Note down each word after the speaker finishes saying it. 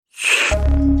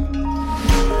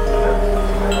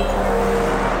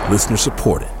Listener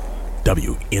supported.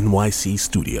 WNYC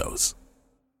Studios.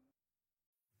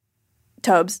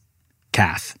 Tobes.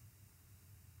 Kath.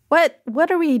 What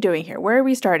are we doing here? Where are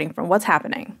we starting from? What's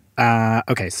happening?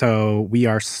 Okay, so we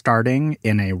are starting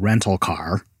in a rental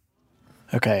car.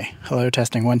 Okay, hello,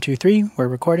 testing 1, 2, 3. We're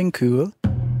recording, cool.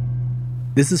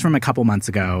 This is from a couple months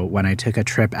ago when I took a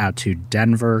trip out to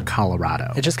Denver,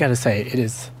 Colorado. I just gotta say, it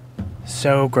is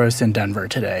so gross in Denver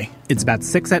today. It's about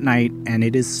 6 at night, and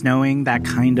it is snowing that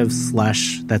kind of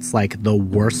slush that's like the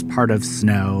worst part of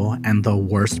snow and the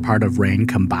worst part of rain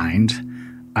combined.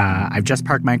 I've just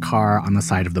parked my car on the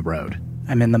side of the road.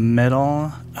 I'm in the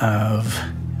middle of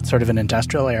sort of an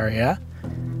industrial area,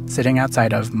 sitting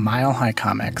outside of Mile High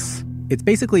Comics. It's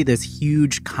basically this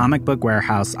huge comic book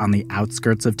warehouse on the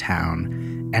outskirts of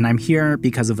town, and I'm here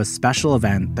because of a special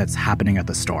event that's happening at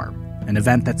the store, an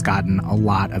event that's gotten a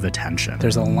lot of attention.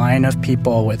 There's a line of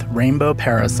people with rainbow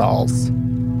parasols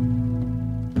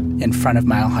in front of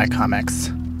Mile High Comics,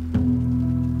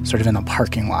 sort of in the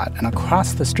parking lot, and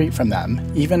across the street from them,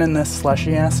 even in this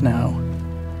slushy-ass snow,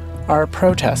 are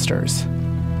protesters.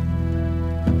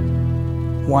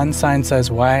 One sign says,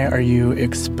 "Why are you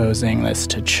exposing this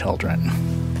to children?"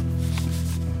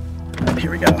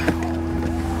 Here we go.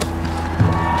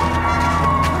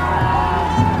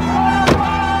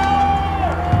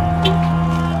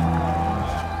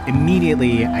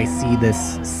 Immediately, I see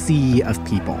this sea of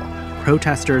people.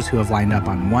 Protesters who have lined up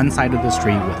on one side of the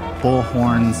street with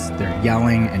bullhorns, they're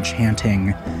yelling and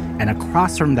chanting, and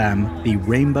across from them, the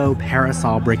Rainbow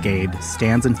Parasol Brigade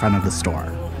stands in front of the store.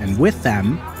 And with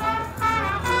them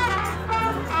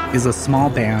is a small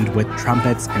band with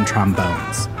trumpets and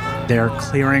trombones. They're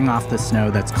clearing off the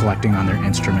snow that's collecting on their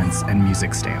instruments and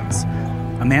music stands.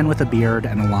 A man with a beard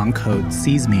and a long coat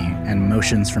sees me and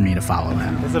motions for me to follow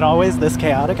him. Is it always this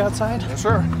chaotic outside? Yes,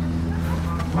 sir.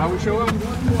 How we show up?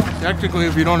 Technically,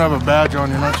 if you don't have a badge on,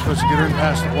 you're not supposed to get in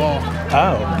past the wall.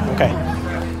 Oh, okay.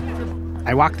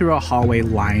 I walk through a hallway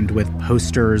lined with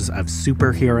posters of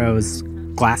superheroes,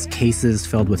 glass cases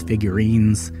filled with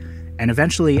figurines, and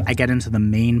eventually I get into the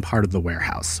main part of the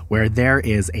warehouse, where there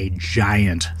is a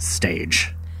giant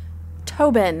stage.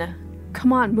 Tobin,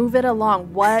 come on, move it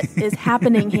along. What is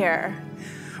happening here?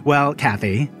 Well,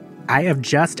 Kathy, I have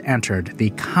just entered the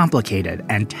complicated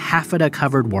and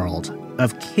taffeta-covered world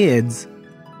of kids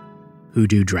who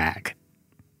do drag.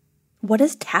 What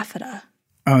is taffeta?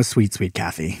 Oh, sweet, sweet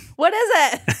Kathy. What is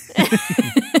it?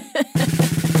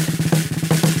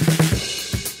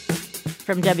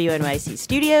 From WNYC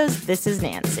Studios, this is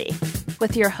Nancy.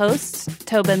 With your hosts,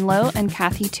 Tobin Lowe and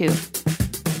Kathy Tu.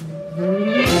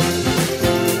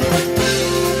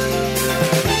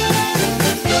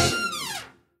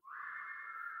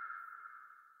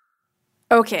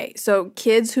 Okay, so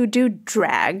kids who do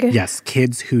drag. Yes,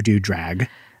 kids who do drag.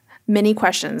 Many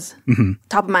questions.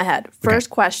 Top of my head. First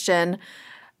question,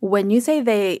 when you say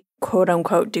they quote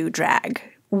unquote do drag,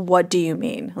 what do you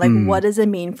mean? Like, what does it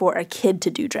mean for a kid to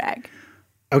do drag?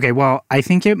 Okay, well, I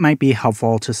think it might be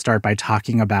helpful to start by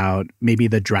talking about maybe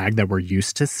the drag that we're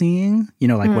used to seeing, you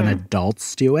know, like when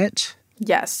adults do it.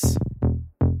 Yes.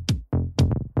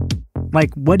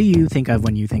 Like, what do you think of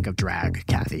when you think of drag,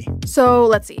 Kathy? So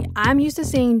let's see. I'm used to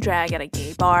seeing drag at a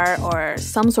gay bar or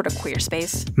some sort of queer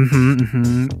space.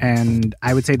 And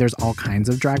I would say there's all kinds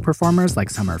of drag performers. Like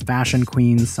some are fashion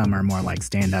queens, some are more like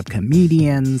stand-up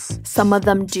comedians. Some of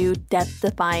them do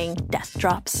death-defying death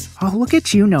drops. Oh, look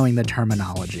at you knowing the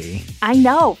terminology. I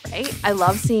know, right? I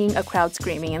love seeing a crowd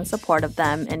screaming in support of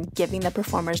them and giving the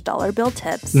performers dollar bill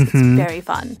tips. It's very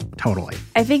fun. Totally.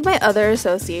 I think my other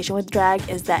association with drag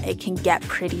is that it can get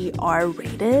pretty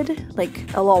R-rated,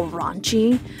 like a little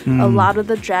raunchy. A lot of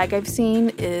the drag I've seen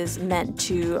is meant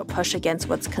to push against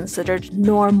what's considered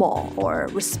normal or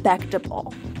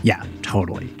respectable. Yeah,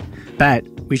 totally. But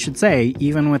we should say,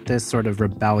 even with this sort of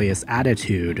rebellious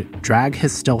attitude, drag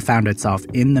has still found itself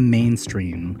in the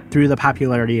mainstream through the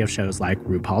popularity of shows like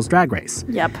RuPaul's Drag Race.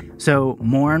 Yep. So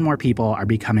more and more people are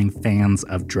becoming fans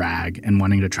of drag and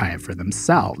wanting to try it for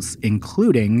themselves,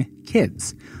 including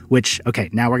kids. Which, okay,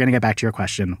 now we're going to get back to your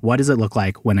question. What does it look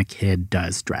like when a kid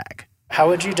does drag? How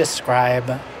would you describe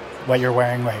what you're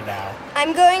wearing right now?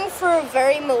 I'm going for a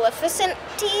very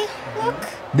Maleficent-y look.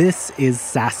 This is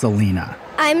Sassalina.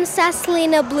 I'm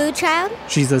Sassalina Bluechild.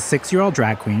 She's a 6-year-old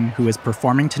drag queen who is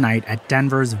performing tonight at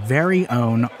Denver's very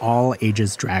own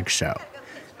all-ages drag show.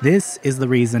 This is the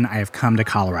reason I have come to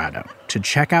Colorado, to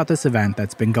check out this event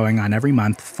that's been going on every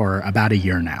month for about a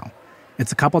year now.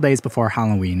 It's a couple days before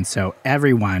Halloween, so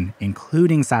everyone,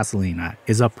 including Sassalina,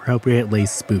 is appropriately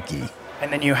spooky.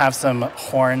 And then you have some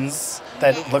horns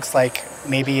that looks like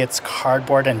maybe it's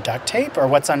cardboard and duct tape, or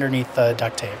what's underneath the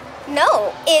duct tape?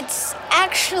 No, it's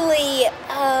actually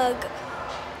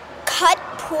cut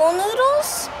pool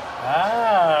noodles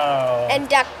Oh. and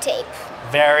duct tape.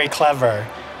 Very clever.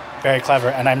 Very clever.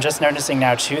 And I'm just noticing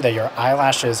now, too, that your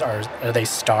eyelashes are they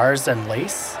stars and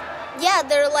lace? Yeah,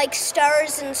 they're like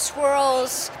stars and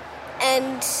swirls,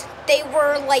 and they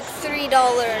were like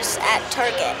 $3 at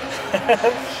Target.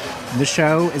 The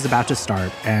show is about to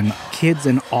start, and kids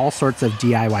in all sorts of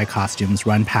DIY costumes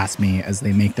run past me as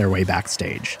they make their way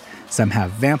backstage. Some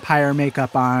have vampire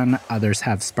makeup on, others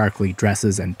have sparkly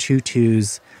dresses and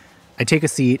tutus. I take a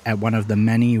seat at one of the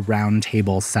many round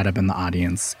tables set up in the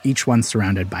audience, each one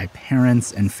surrounded by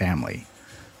parents and family.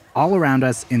 All around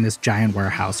us in this giant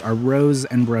warehouse are rows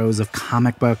and rows of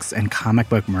comic books and comic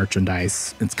book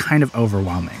merchandise. It's kind of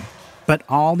overwhelming. But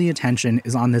all the attention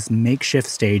is on this makeshift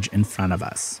stage in front of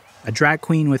us. A drag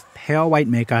queen with pale white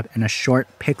makeup and a short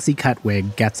pixie-cut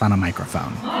wig gets on a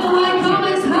microphone.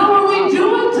 How are we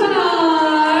doing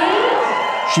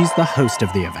tonight? She's the host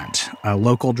of the event, a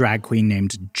local drag queen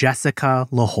named Jessica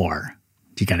Lahore.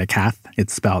 Do you get it, Kath?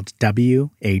 It's spelled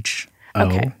W-H-O-R.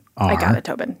 Okay, I got it,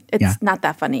 Tobin. It's not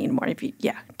that funny anymore.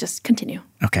 Just continue.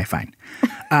 Okay, fine.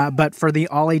 But for the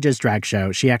all-ages drag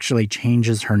show, she actually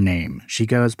changes her name. She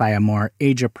goes by a more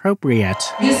age-appropriate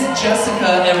Miss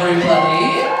Jessica,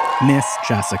 everybody. Miss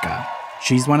Jessica.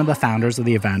 She's one of the founders of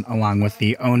the event, along with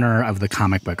the owner of the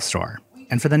comic book store.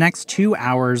 And for the next 2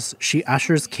 hours, she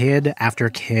ushers kid after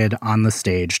kid on the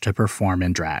stage to perform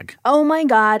in drag. Oh my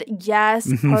God, yes,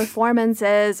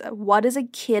 performances. What is a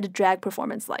kid drag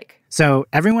performance like? So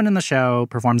everyone in the show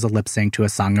performs a lip sync to a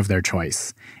song of their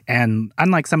choice. And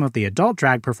unlike some of the adult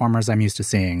drag performers I'm used to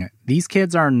seeing, these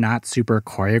kids are not super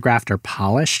choreographed or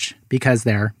polished because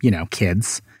they're,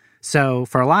 kids. So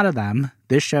for a lot of them,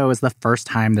 this show is the first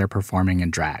time they're performing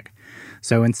in drag.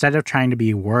 So instead of trying to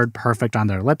be word perfect on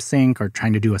their lip sync or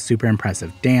trying to do a super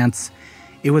impressive dance,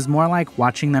 it was more like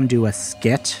watching them do a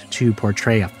skit to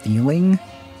portray a feeling.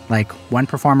 Like one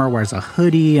performer wears a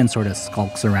hoodie and sort of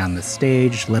skulks around the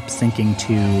stage, lip syncing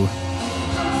to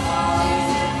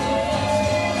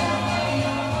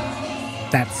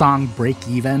that song Break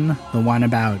Even, the one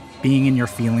about being in your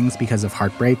feelings because of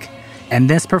heartbreak. And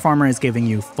this performer is giving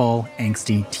you full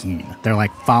angsty teen. They're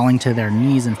like falling to their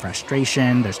knees in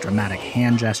frustration. There's dramatic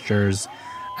hand gestures.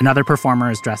 Another performer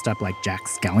is dressed up like Jack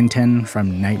Skellington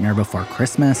from Nightmare Before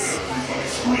Christmas.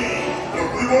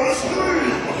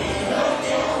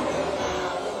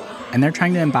 And they're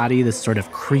trying to embody this sort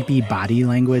of creepy body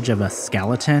language of a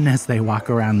skeleton as they walk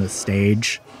around the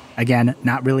stage. Again,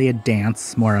 not really a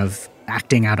dance, more of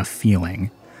acting out a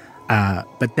feeling.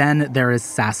 But then there is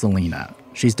Sassalina.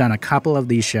 She's done a couple of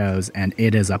these shows, and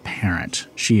it is apparent.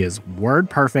 She is word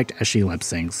perfect as she lip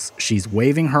syncs. She's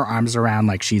waving her arms around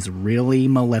like she's really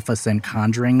Maleficent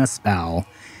conjuring a spell.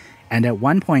 And at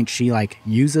one point, she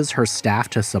uses her staff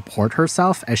to support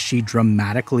herself as she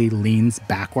dramatically leans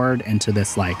backward into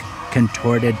this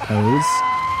contorted pose.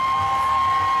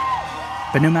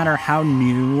 But no matter how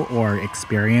new or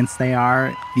experienced they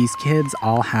are, these kids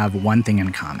all have one thing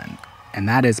in common. And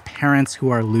that is parents who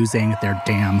are losing their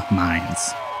damn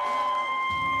minds.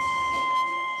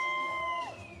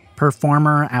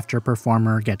 Performer after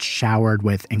performer gets showered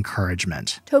with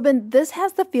encouragement. Tobin, this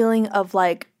has the feeling of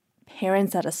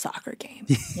parents at a soccer game,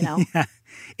 Yeah,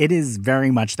 it is very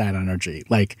much that energy.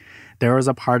 There was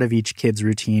a part of each kid's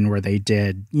routine where they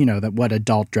did, what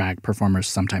adult drag performers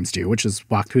sometimes do, which is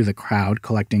walk through the crowd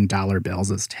collecting dollar bills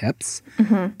as tips.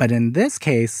 Mm-hmm. But in this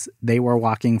case, they were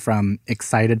walking from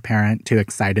excited parent to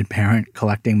excited parent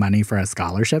collecting money for a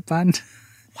scholarship fund.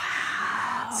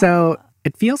 Wow. So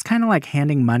it feels kind of like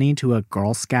handing money to a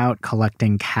Girl Scout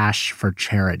collecting cash for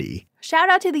charity. Shout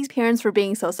out to these parents for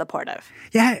being so supportive.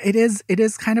 Yeah, it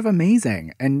is kind of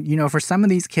amazing. And, for some of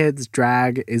these kids,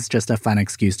 drag is just a fun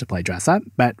excuse to play dress up.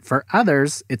 But for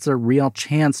others, it's a real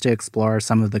chance to explore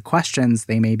some of the questions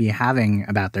they may be having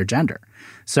about their gender.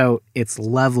 So it's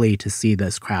lovely to see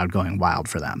this crowd going wild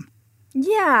for them.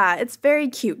 Yeah, it's very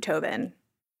cute, Tobin.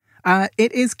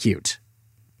 It is cute.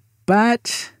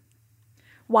 But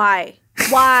why?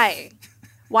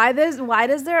 Why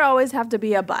does there always have to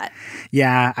be a but?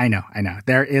 Yeah, I know.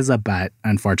 There is a but,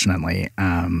 unfortunately.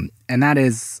 And that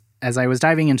is, as I was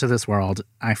diving into this world,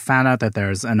 I found out that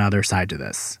there's another side to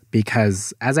this.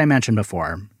 Because, as I mentioned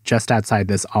before, just outside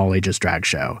this all-ages drag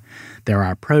show, there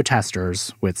are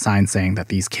protesters with signs saying that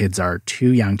these kids are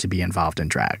too young to be involved in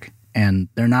drag. And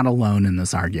they're not alone in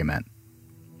this argument.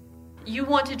 You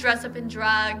want to dress up in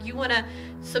drag, you want to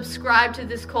subscribe to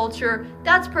this culture,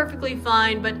 that's perfectly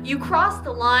fine, but you cross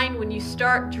the line when you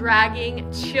start dragging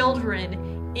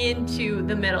children into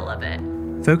the middle of it.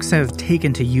 Folks have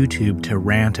taken to YouTube to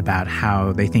rant about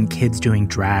how they think kids doing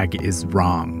drag is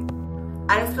wrong.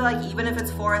 I just feel like even if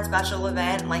it's for a special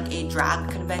event, like a drag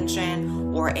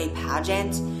convention or a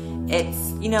pageant,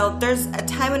 it's, there's a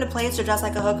time and a place to dress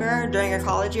like a hooker during your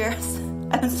college years,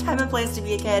 and there's a time and place to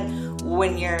be a kid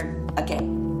when you're a kid.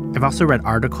 I've also read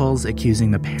articles accusing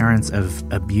the parents of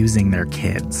abusing their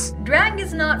kids. Drag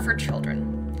is not for children.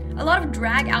 A lot of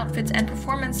drag outfits and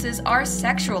performances are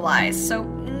sexualized, so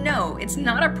no, it's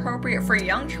not appropriate for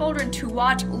young children to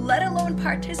watch, let alone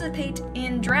participate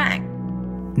in drag.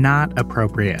 Not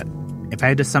appropriate. If I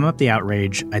had to sum up the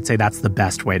outrage, I'd say that's the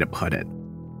best way to put it.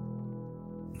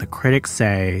 The critics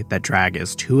say that drag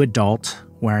is too adult,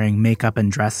 wearing makeup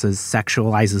and dresses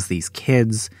sexualizes these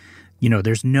kids.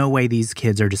 There's no way these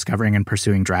kids are discovering and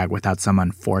pursuing drag without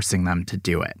someone forcing them to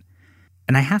do it.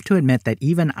 And I have to admit that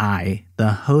even I,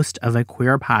 the host of a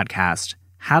queer podcast,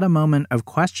 had a moment of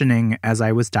questioning as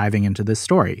I was diving into this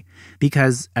story.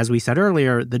 Because, as we said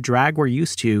earlier, the drag we're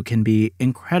used to can be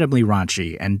incredibly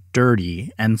raunchy and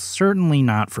dirty and certainly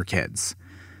not for kids.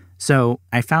 So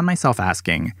I found myself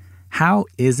asking, how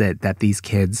is it that these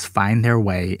kids find their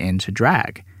way into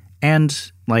drag?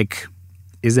 And,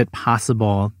 is it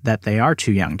possible that they are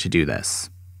too young to do this?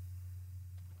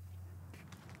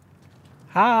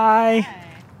 Hi.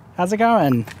 How's it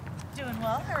going? Doing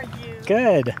well. How are you?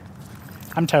 Good.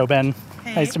 I'm Tobin.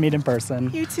 Hey. Nice to meet in person.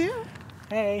 You too.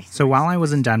 Hey. So while I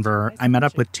was in Denver, I met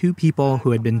up with two people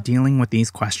who had been dealing with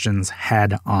these questions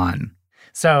head on.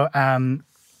 So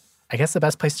I guess the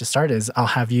best place to start is I'll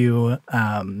have you,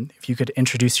 if you could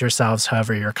introduce yourselves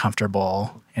however you're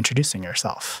comfortable introducing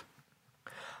yourself.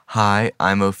 Hi,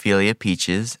 I'm Ophelia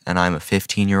Peaches, and I'm a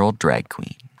 15-year-old drag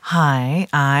queen. Hi,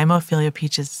 I'm Ophelia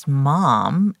Peaches'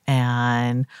 mom,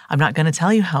 and I'm not going to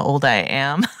tell you how old I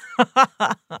am.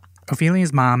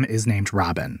 Ophelia's mom is named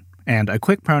Robin. And a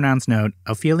quick pronouns note,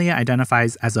 Ophelia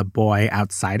identifies as a boy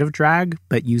outside of drag,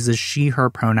 but uses she, her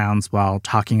pronouns while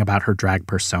talking about her drag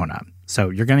persona. So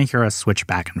you're going to hear us switch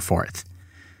back and forth.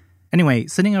 Anyway,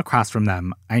 sitting across from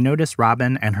them, I noticed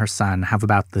Robin and her son have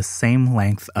about the same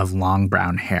length of long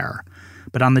brown hair.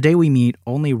 But on the day we meet,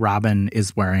 only Robin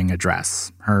is wearing a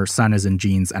dress. Her son is in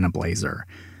jeans and a blazer.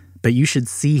 But you should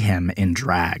see him in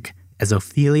drag, as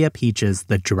Ophelia Peaches,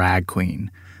 the drag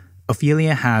queen.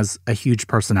 Ophelia has a huge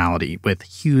personality with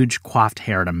huge coiffed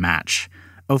hair to match.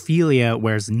 Ophelia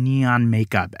wears neon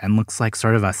makeup and looks like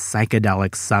sort of a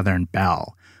psychedelic Southern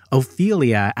belle.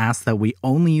 Ophelia asked that we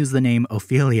only use the name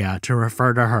Ophelia to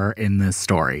refer to her in this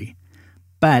story.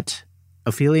 But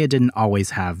Ophelia didn't always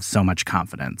have so much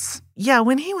confidence. Yeah,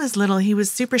 when he was little, he was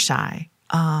super shy.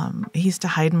 He used to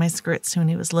hide in my skirts when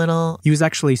he was little. He was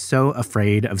actually so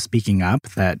afraid of speaking up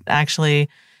that actually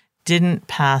didn't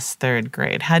pass third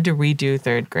grade, had to redo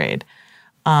third grade.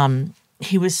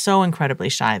 He was so incredibly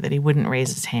shy that he wouldn't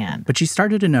raise his hand. But she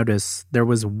started to notice there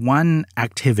was one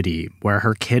activity where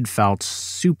her kid felt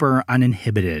super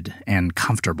uninhibited and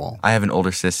comfortable. I have an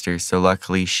older sister, so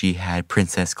luckily she had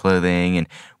princess clothing, and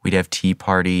we'd have tea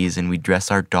parties, and we'd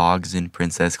dress our dogs in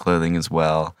princess clothing as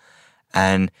well.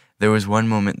 And there was one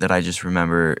moment that I just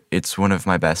remember. It's one of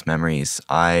my best memories.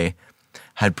 I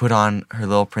had put on her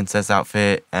little princess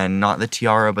outfit, and not the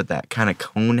tiara, but that kind of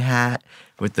cone hat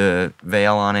with the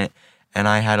veil on it. And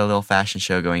I had a little fashion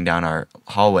show going down our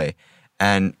hallway.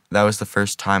 And that was the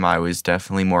first time I was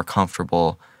definitely more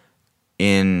comfortable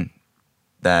in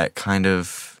that kind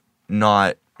of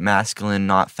not masculine,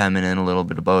 not feminine, a little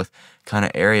bit of both kind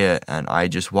of area. And I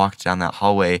just walked down that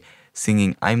hallway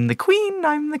singing, "I'm the queen,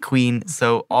 I'm the queen."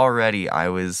 So already I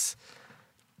was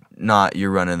not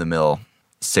your run-of-the-mill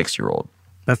 6-year-old.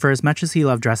 But for as much as he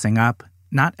loved dressing up,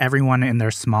 not everyone in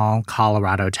their small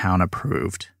Colorado town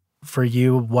approved. For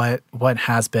you, what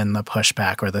has been the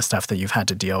pushback or the stuff that you've had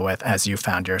to deal with as you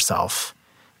found yourself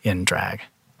in drag?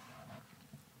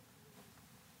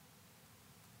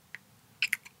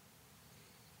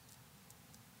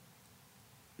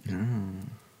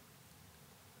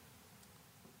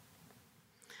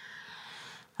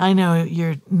 I know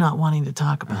you're not wanting to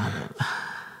talk about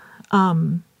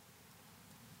it.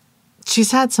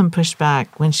 She's had some pushback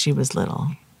when she was little,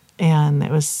 and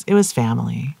it was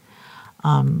family.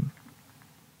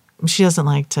 She doesn't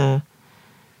like to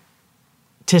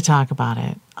talk about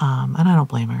it, and I don't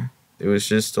blame her. It was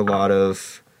just a lot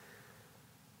of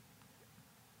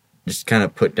just kind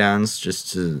of put downs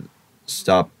just to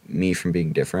stop me from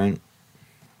being different.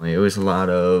 It was a lot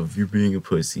of, you're being a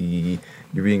pussy,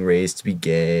 you're being raised to be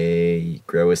gay,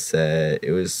 grow a set,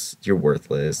 you're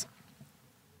worthless.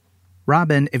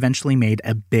 Robin eventually made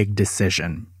a big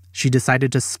decision. She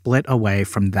decided to split away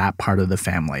from that part of the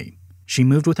family. She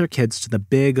moved with her kids to the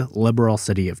big, liberal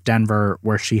city of Denver,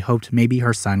 where she hoped maybe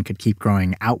her son could keep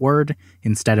growing outward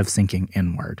instead of sinking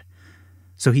inward.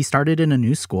 So he started in a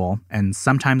new school, and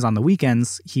sometimes on the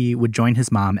weekends, he would join his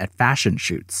mom at fashion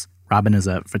shoots. Robin is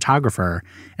a photographer,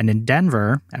 and in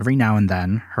Denver, every now and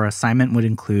then, her assignment would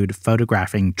include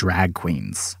photographing drag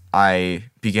queens. I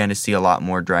began to see a lot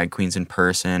more drag queens in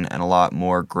person and a lot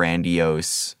more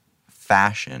grandiose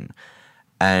fashion.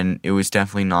 And it was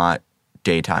definitely not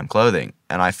daytime clothing.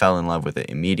 And I fell in love with it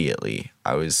immediately.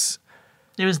 It was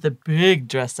the big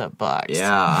dress-up box.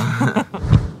 Yeah.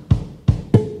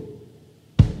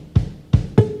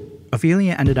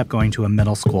 Ophelia ended up going to a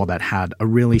middle school that had a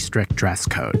really strict dress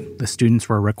code. The students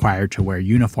were required to wear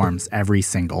uniforms every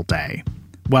single day.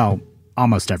 Well,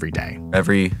 almost every day.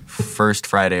 Every first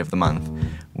Friday of the month,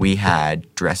 we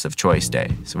had Dress of Choice Day,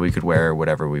 so we could wear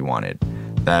whatever we wanted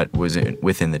that was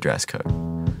within the dress code.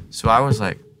 So I was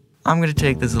like, I'm going to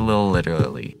take this a little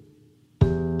literally.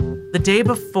 The day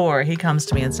before, he comes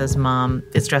to me and says, Mom,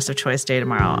 it's Dress of Choice Day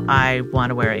tomorrow. I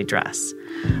want to wear a dress.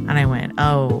 And I went,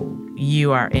 oh,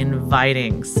 you are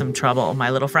inviting some trouble, my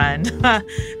little friend.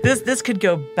 This could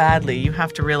go badly. You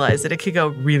have to realize that it could go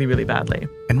really, really badly.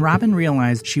 And Robin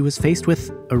realized she was faced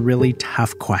with a really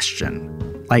tough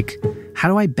question. Like, how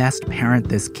do I best parent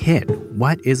this kid?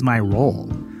 What is my role?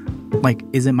 Like,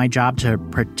 is it my job to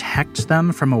protect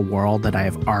them from a world that I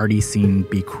have already seen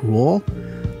be cruel?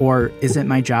 Or is it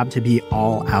my job to be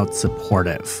all-out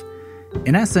supportive?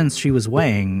 In essence, she was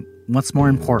weighing what's more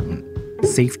important,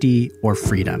 safety or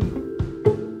freedom.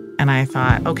 And I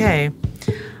thought, okay,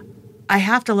 I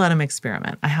have to let him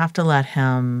experiment. I have to let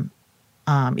him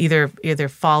either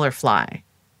fall or fly.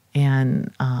 And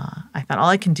I thought all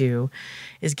I can do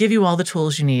is give you all the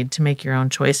tools you need to make your own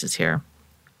choices here.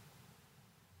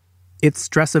 It's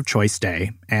Dress of Choice Day,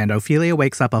 and Ophelia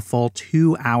wakes up a full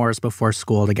 2 hours before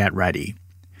school to get ready.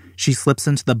 She slips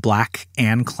into the black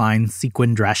Anne Klein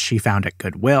sequin dress she found at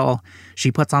Goodwill.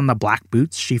 She puts on the black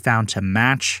boots she found to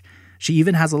match. She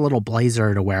even has a little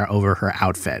blazer to wear over her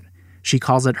outfit. She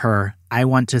calls it her I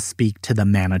want to speak to the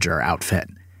manager outfit.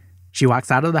 She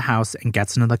walks out of the house and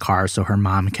gets into the car so her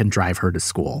mom can drive her to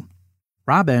school.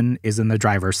 Robin is in the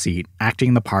driver's seat,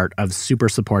 acting the part of super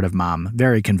supportive mom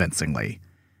very convincingly.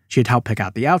 She'd help pick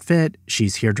out the outfit.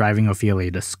 She's here driving Ophelia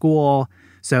to school.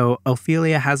 So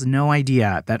Ophelia has no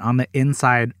idea that on the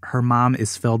inside, her mom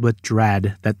is filled with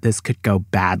dread that this could go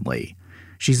badly.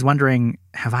 She's wondering,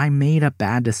 have I made a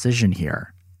bad decision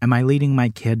here? Am I leading my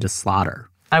kid to slaughter?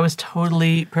 I was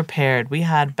totally prepared. We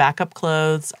had backup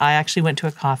clothes. I actually went to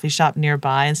a coffee shop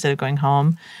nearby instead of going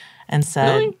home and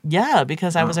said, Really? Yeah,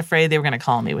 because I was afraid they were going to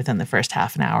call me within the first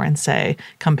half an hour and say,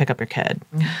 come pick up your kid.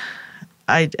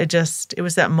 It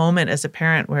was that moment as a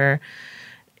parent where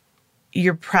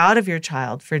you're proud of your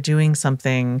child for doing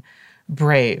something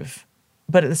brave,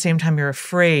 but at the same time, you're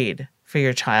afraid for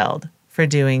your child for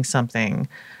doing something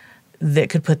that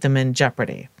could put them in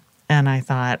jeopardy. And I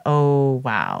thought, oh,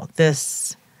 wow,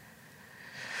 this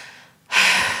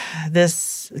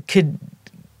could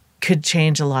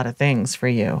change a lot of things for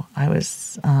you. I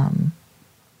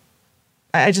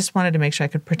just wanted to make sure I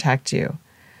could protect you.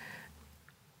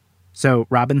 So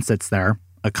Robin sits there,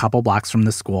 a couple blocks from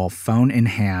the school, phone in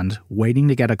hand, waiting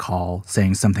to get a call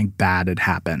saying something bad had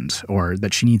happened or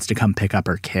that she needs to come pick up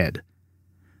her kid.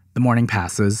 The morning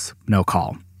passes, no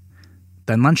call.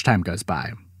 Then lunchtime goes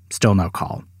by, still no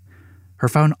call. Her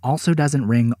phone also doesn't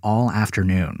ring all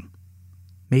afternoon.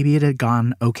 Maybe it had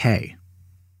gone okay.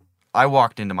 I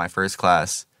walked into my first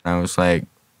class, and I was like,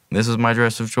 this is my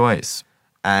dress of choice.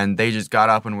 And they just got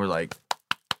up and were like,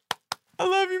 I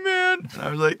love you, man. And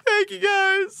I was like, thank you,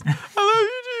 guys. I love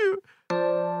you,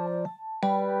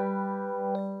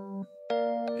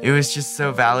 too. It was just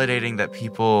so validating that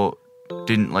people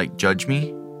didn't, judge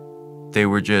me. They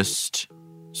were just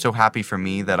so happy for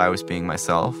me that I was being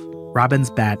myself. Robin's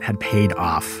bet had paid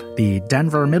off. The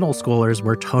Denver middle schoolers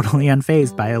were totally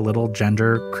unfazed by a little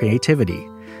gender creativity.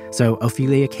 So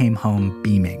Ophelia came home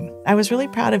beaming. I was really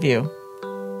proud of you.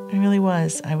 I really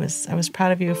was. I was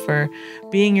proud of you for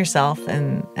being yourself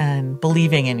and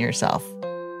believing in yourself.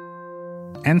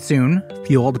 And soon,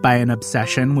 fueled by an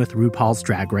obsession with RuPaul's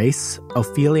Drag Race,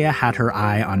 Ophelia had her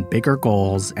eye on bigger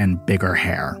goals and bigger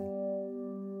hair.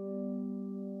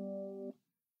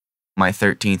 My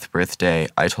 13th birthday,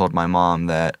 I told my mom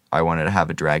that I wanted to have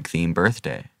a drag-themed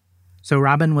birthday. So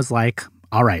Robin was like,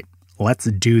 all right, let's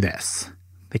do this.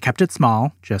 They kept it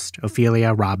small, just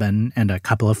Ophelia, Robin, and a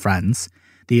couple of friends.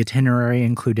 The itinerary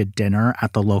included dinner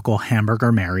at the local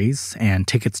Hamburger Mary's and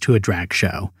tickets to a drag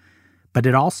show. But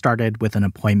it all started with an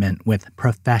appointment with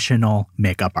professional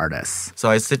makeup artists. So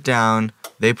I sit down,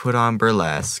 they put on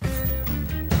burlesque,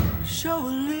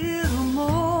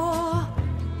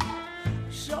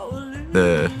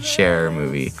 the Cher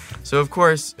movie. So, of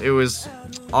course, it was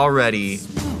already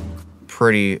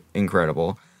pretty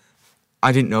incredible.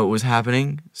 I didn't know it was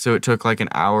happening, so it took like an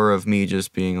hour of me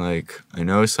just being like, I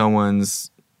know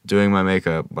someone's doing my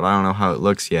makeup, but I don't know how it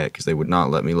looks yet because they would not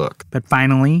let me look. But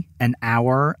finally, an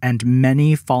hour and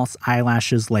many false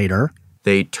eyelashes later,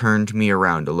 they turned me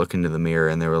around to look into the mirror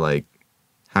and they were like,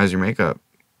 how's your makeup?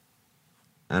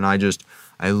 And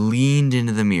I leaned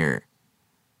into the mirror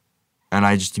and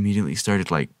I just immediately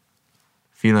started like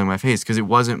feeling my face because it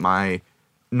wasn't my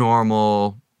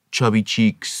normal chubby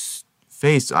cheeks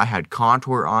face. I had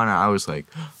contour on it. I was like,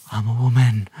 I'm a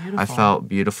woman. Beautiful. I felt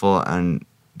beautiful and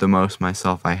the most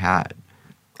myself I had.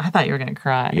 I thought you were going to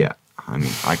cry. Yeah. I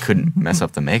mean, I couldn't mess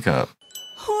up the makeup.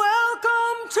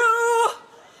 Welcome to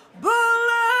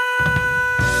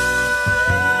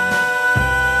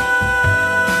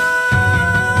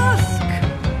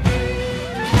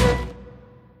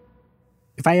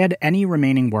If I had any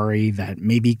remaining worry that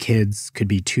maybe kids could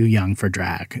be too young for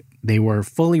drag, they were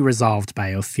fully resolved by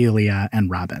Ophelia and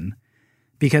Robin.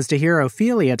 Because to hear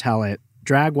Ophelia tell it,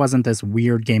 drag wasn't this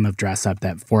weird game of dress-up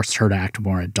that forced her to act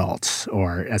more adult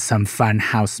or as some fun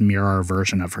house mirror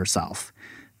version of herself.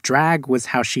 Drag was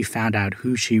how she found out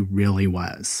who she really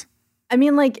was. I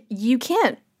mean, like, you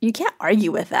can't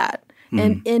argue with that.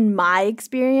 And in my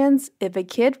experience, if a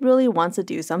kid really wants to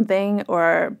do something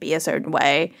or be a certain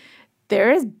way,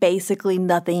 there is basically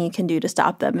nothing you can do to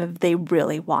stop them if they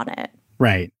really want it.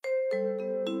 Right.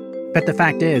 But the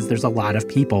fact is, there's a lot of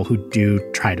people who do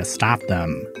try to stop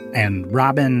them. And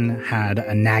Robin had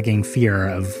a nagging fear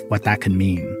of what that could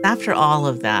mean. After all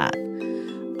of that,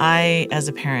 I, as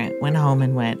a parent, went home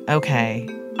and went, okay,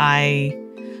 I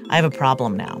have a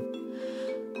problem now.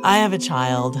 I have a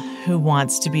child who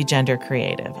wants to be gender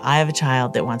creative. I have a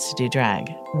child that wants to do drag.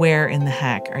 Where in the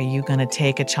heck are you going to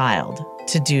take a child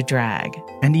to do drag?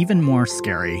 And even more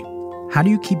scary, how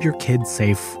do you keep your kids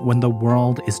safe when the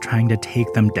world is trying to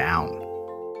take them down?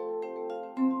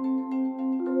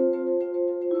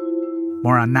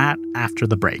 More on that after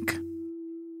the break.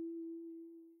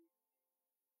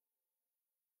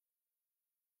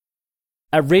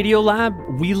 At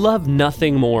Radiolab, we love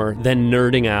nothing more than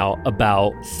nerding out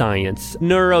about science,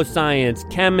 neuroscience,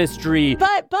 chemistry.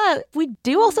 But we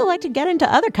do also like to get into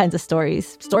other kinds of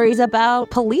stories. Stories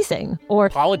about policing or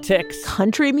politics,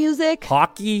 country music,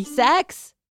 hockey,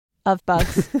 sex, of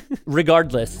bugs.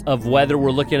 Regardless of whether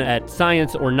we're looking at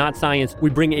science or not science, we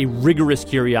bring a rigorous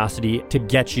curiosity to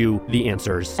get you the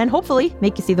answers. And hopefully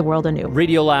make you see the world anew.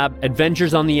 Radiolab,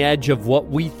 adventures on the edge of what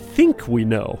we think we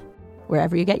know.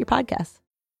 Wherever you get your podcasts.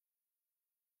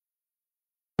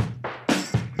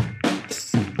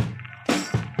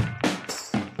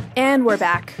 And we're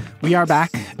back. We are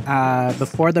back.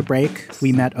 Before the break,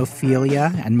 we met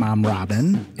Ophelia and Mom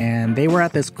Robin, and they were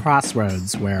at this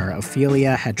crossroads where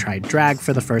Ophelia had tried drag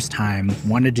for the first time,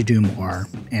 wanted to do more,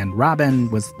 and Robin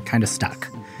was kind of stuck.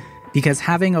 Because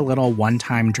having a little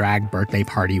one-time drag birthday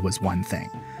party was one thing.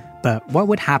 But what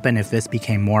would happen if this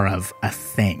became more of a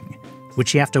thing? Would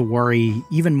she have to worry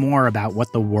even more about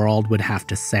what the world would have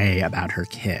to say about her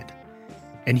kid?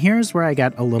 And here's where I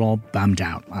get a little bummed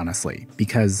out, honestly,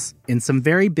 because in some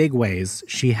very big ways,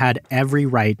 she had every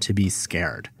right to be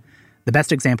scared. The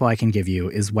best example I can give you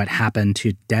is what happened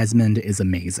to Desmond Is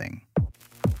Amazing.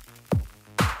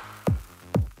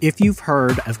 If you've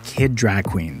heard of kid drag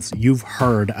queens, you've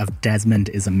heard of Desmond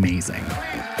Is Amazing.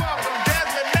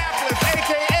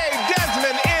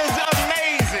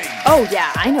 Oh,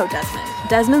 yeah, I know Desmond.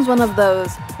 Desmond's one of those,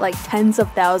 like, tens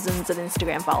of thousands of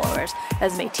Instagram followers,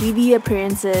 has made TV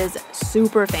appearances,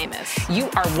 super famous. You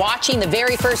are watching the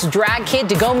very first drag kid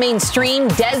to go mainstream,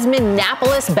 Desmond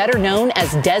Napoles, better known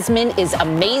as Desmond Is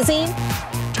Amazing.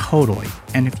 Totally.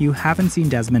 And if you haven't seen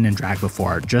Desmond in drag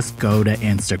before, just go to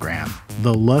Instagram.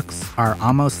 The looks are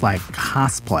almost like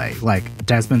cosplay. Like,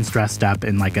 Desmond's dressed up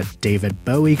in like a David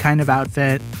Bowie kind of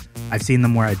outfit. I've seen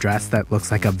them wear a dress that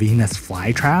looks like a Venus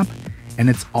flytrap. And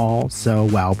it's all so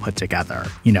well put together.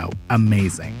 You know,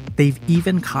 amazing. They've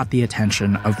even caught the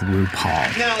attention of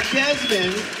RuPaul. Now,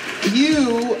 Desmond,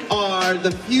 you are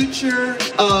the future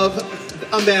of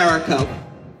America.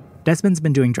 Desmond's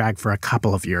been doing drag for a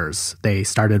couple of years. They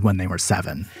started when they were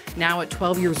 7. Now at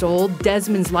 12 years old,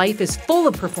 Desmond's life is full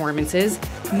of performances,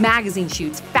 magazine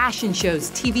shoots, fashion shows,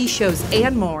 TV shows,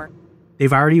 and more.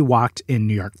 They've already walked in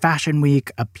New York Fashion Week,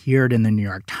 appeared in the New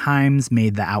York Times,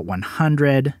 made the Out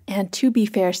 100. And to be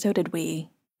fair, so did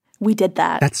we. We did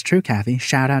that. That's true, Kathy.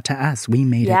 Shout out to us. We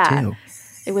made it too.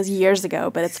 It was years ago,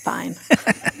 but it's fine.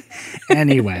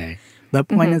 Anyway, the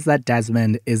point is that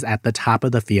Desmond is at the top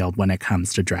of the field when it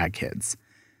comes to drag kids.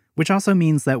 Which also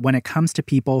means that when it comes to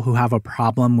people who have a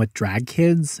problem with drag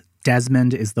kids,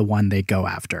 Desmond is the one they go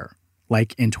after.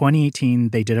 Like in 2018,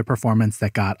 they did a performance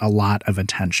that got a lot of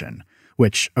attention,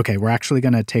 which, okay, we're actually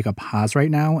going to take a pause right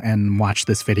now and watch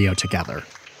this video together.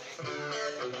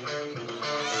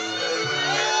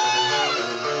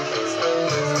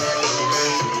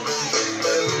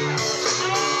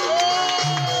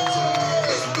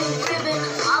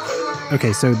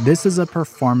 Okay, so this is a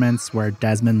performance where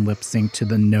Desmond lip-synced to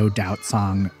the No Doubt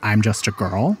song, I'm Just a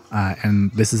Girl.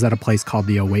 And this is at a place called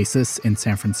the Oasis in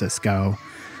San Francisco.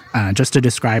 Just to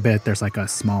describe it, there's like a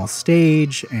small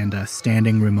stage and a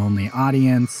standing room-only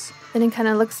audience. And it kind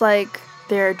of looks like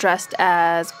they're dressed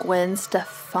as Gwen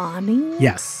Stefani?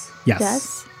 Yes.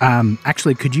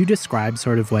 Actually, could you describe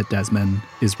sort of what Desmond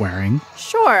is wearing?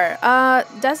 Sure.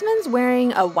 Desmond's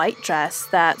wearing a white dress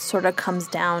that sort of comes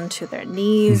down to their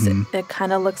knees. Mm-hmm. It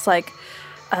kind of looks like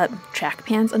track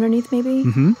pants underneath, maybe.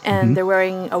 Mm-hmm. And they're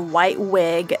wearing a white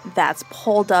wig that's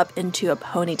pulled up into a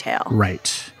ponytail.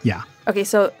 Right. Yeah. Okay,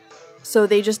 so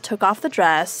they just took off the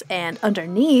dress, and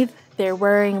underneath, they're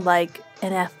wearing like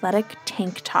an athletic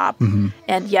tank top. Mm-hmm.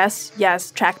 And yes,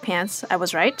 track pants. I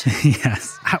was right.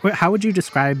 Yes. How would you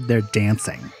describe their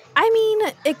dancing? I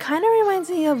mean, it kind of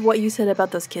reminds me of what you said about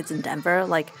those kids in Denver.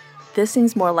 Like, this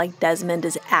seems more like Desmond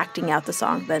is acting out the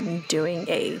song than doing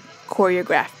a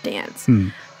choreographed dance.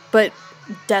 But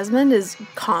Desmond is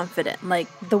confident. Like,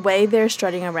 the way they're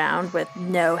strutting around with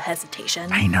no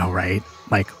hesitation. I know, right?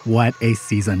 Like, what a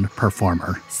seasoned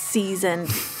performer.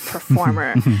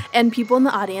 And people in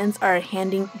the audience are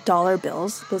handing dollar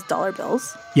bills, those dollar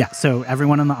bills. Yeah, so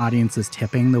everyone in the audience is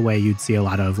tipping the way you'd see a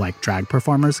lot of, like, drag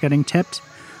performers getting tipped.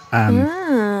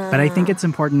 But I think it's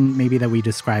important maybe that we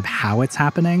describe how it's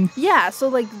happening. Yeah, so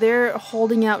like they're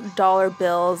holding out dollar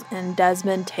bills and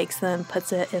Desmond takes them,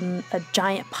 puts it in a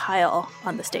giant pile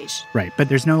on the stage. Right, but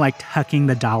there's no like tucking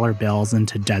the dollar bills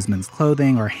into Desmond's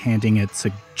clothing or handing it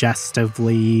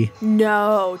suggestively.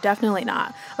 No, definitely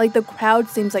not. Like the crowd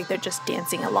seems like they're just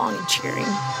dancing along and cheering.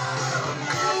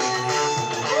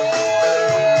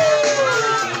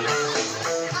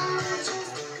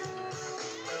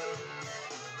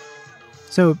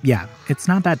 So, yeah, it's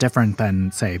not that different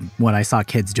than, say, what I saw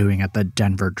kids doing at the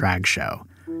Denver drag show.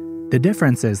 The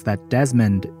difference is that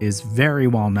Desmond is very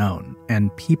well known,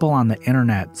 and people on the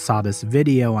internet saw this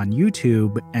video on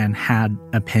YouTube and had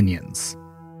opinions.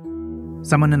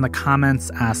 Someone in the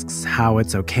comments asks how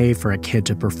it's okay for a kid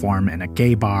to perform in a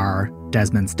gay bar.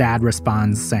 Desmond's dad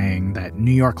responds saying that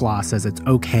New York law says it's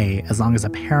okay as long as a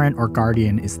parent or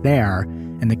guardian is there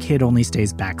and the kid only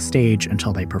stays backstage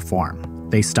until they perform.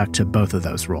 They stuck to both of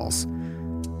those rules.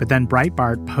 But then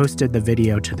Breitbart posted the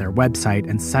video to their website,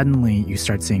 and suddenly you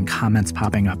start seeing comments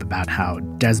popping up about how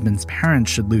Desmond's parents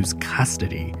should lose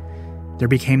custody. There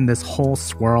became this whole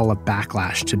swirl of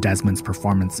backlash to Desmond's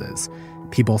performances.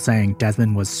 People saying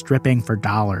Desmond was stripping for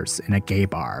dollars in a gay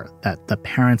bar, that the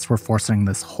parents were forcing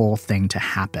this whole thing to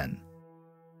happen.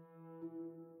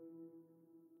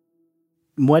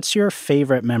 What's your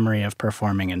favorite memory of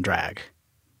performing in drag?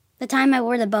 The time I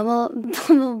wore the bubble,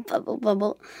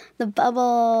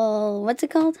 what's it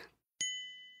called?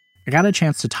 I got a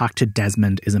chance to talk to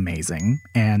Desmond is Amazing,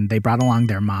 and they brought along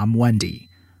their mom, Wendy.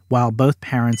 While both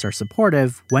parents are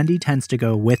supportive, Wendy tends to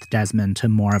go with Desmond to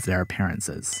more of their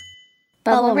appearances.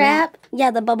 Bubble wrap?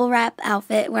 Yeah, the bubble wrap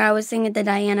outfit where I was singing to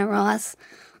Diana Ross.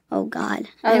 Oh, God.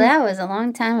 Oh, that was a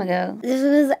long time ago. This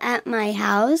was at my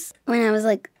house when I was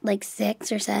like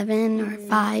 6 or 7 or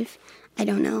 5. I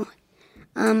don't know.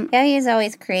 Yeah, he was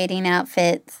always creating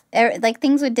outfits. Like,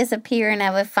 things would disappear, and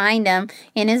I would find them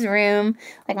in his room.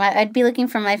 Like, I'd be looking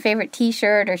for my favorite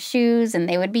T-shirt or shoes, and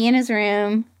they would be in his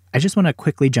room. I just want to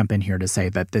quickly jump in here to say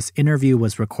that this interview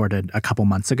was recorded a couple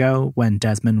months ago when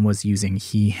Desmond was using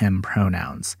he, him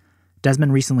pronouns.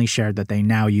 Desmond recently shared that they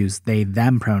now use they,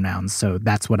 them pronouns, so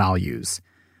that's what I'll use.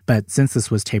 But since this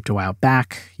was taped a while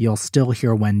back, you'll still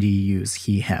hear Wendy use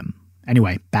he, him.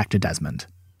 Anyway, back to Desmond.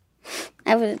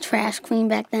 I was a trash queen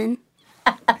back then.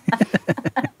 I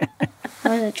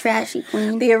was a trashy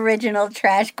queen. The original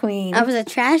trash queen. I was a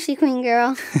trashy queen,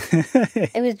 girl.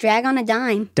 It was drag on a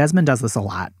dime. Desmond does this a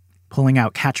lot, pulling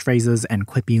out catchphrases and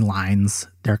quippy lines.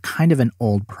 They're kind of an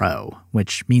old pro,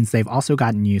 which means they've also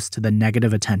gotten used to the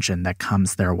negative attention that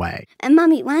comes their way. And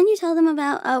Mommy, why don't you tell them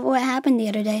about what happened the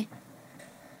other day?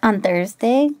 On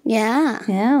Thursday? Yeah.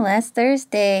 Yeah, last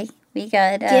Thursday. We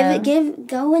got...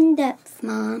 Go in depth,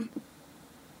 Mom.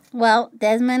 Well,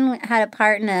 Desmond had a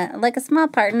part in a small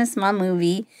part in a small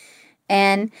movie,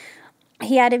 and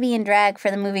he had to be in drag for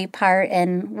the movie part,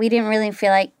 and we didn't really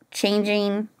feel like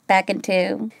changing back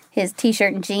into his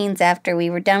t-shirt and jeans after we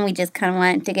were done. We just kind of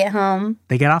wanted to get home.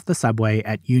 They get off the subway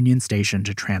at Union Station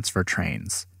to transfer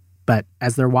trains. But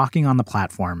as they're walking on the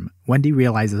platform, Wendy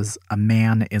realizes a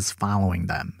man is following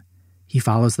them. He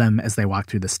follows them as they walk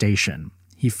through the station.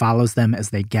 He follows them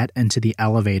as they get into the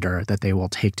elevator that they will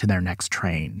take to their next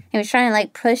train. He was trying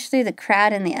to, push through the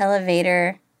crowd in the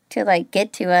elevator to,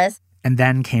 get to us. And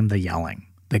then came the yelling.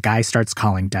 The guy starts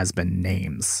calling Desmond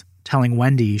names, telling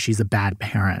Wendy she's a bad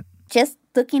parent. Just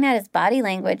looking at his body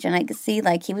language, and I could see,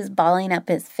 he was balling up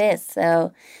his fist.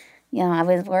 So, I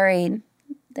was worried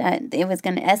that it was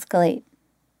going to escalate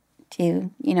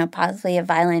to, possibly a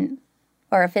violent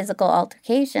or a physical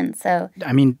altercation. So,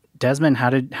 I mean, Desmond, how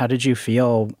did you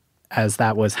feel as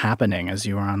that was happening, as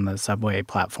you were on the subway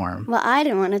platform? Well, I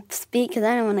didn't want to speak because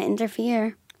I didn't want to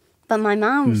interfere. But my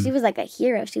mom, she was like a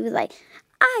hero. She was like,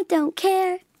 I don't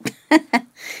care.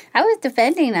 I was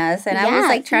defending us, and I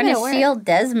was trying to shield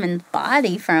Desmond's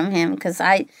body from him because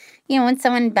when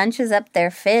someone bunches up their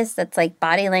fist, that's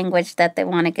body language that they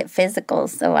want to get physical.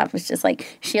 So I was just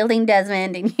shielding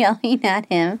Desmond and yelling at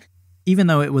him. Even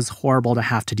though it was horrible to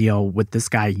have to deal with this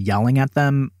guy yelling at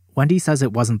them, Wendy says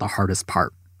it wasn't the hardest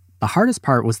part. The hardest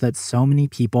part was that so many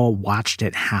people watched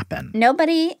it happen.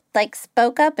 Nobody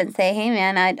spoke up and say, hey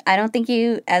man, I don't think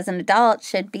you as an adult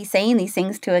should be saying these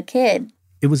things to a kid.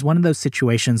 It was one of those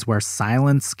situations where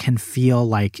silence can feel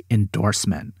like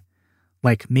endorsement.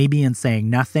 Maybe in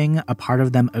saying nothing, a part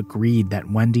of them agreed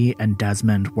that Wendy and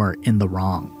Desmond were in the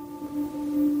wrong.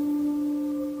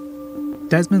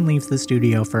 Desmond leaves the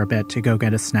studio for a bit to go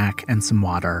get a snack and some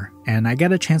water, and I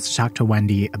get a chance to talk to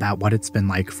Wendy about what it's been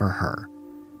like for her.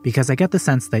 Because I get the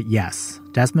sense that yes,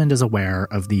 Desmond is aware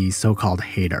of the so-called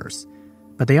haters,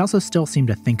 but they also still seem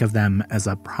to think of them as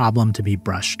a problem to be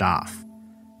brushed off.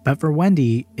 But for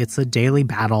Wendy, it's a daily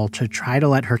battle to try to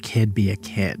let her kid be a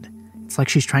kid. It's like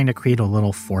she's trying to create a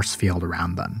little force field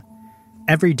around them.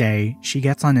 Every day, she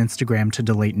gets on Instagram to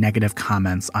delete negative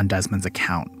comments on Desmond's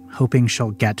account, hoping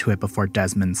she'll get to it before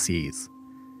Desmond sees.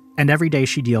 And every day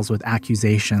she deals with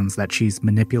accusations that she's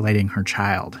manipulating her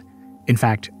child. In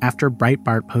fact, after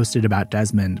Breitbart posted about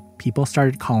Desmond, people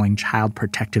started calling Child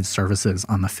Protective Services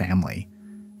on the family.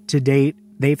 To date,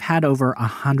 they've had over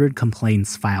 100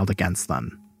 complaints filed against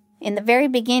them. In the very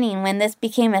beginning, when this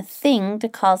became a thing to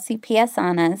call CPS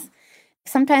on us,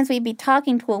 sometimes we'd be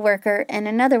talking to a worker and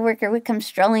another worker would come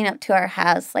strolling up to our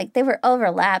house. They were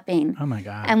overlapping. Oh, my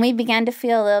God. And we began to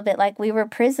feel a little bit like we were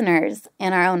prisoners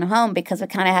in our own home because we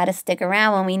kind of had to stick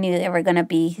around when we knew there were going to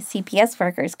be CPS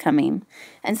workers coming.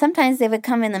 And sometimes they would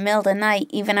come in the middle of the night,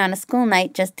 even on a school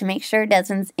night, just to make sure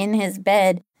Desmond's in his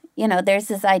bed. There's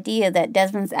this idea that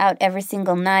Desmond's out every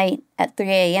single night at 3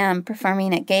 a.m.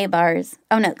 performing at gay bars.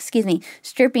 Oh, no, excuse me.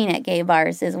 Stripping at gay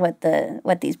bars is what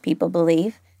these people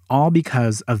believe. All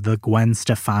because of the Gwen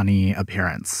Stefani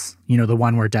appearance. The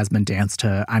one where Desmond danced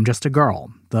to I'm Just a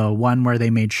Girl. The one where they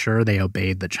made sure they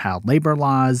obeyed the child labor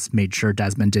laws, made sure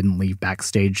Desmond didn't leave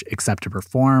backstage except to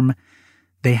perform.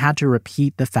 They had to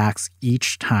repeat the facts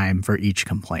each time for each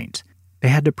complaint. They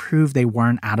had to prove they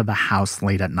weren't out of the house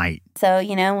late at night. So,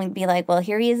 we'd be like, well,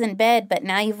 here he is in bed, but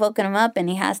now you've woken him up and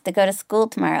he has to go to school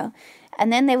tomorrow.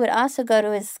 And then they would also go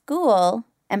to his school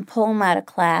and pull him out of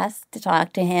class to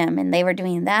talk to him. And they were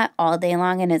doing that all day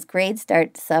long, and his grades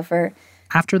start to suffer.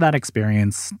 After that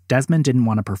experience, Desmond didn't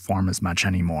want to perform as much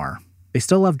anymore. They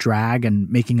still love drag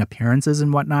and making appearances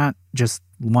and whatnot, just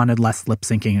wanted less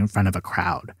lip-syncing in front of a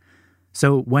crowd.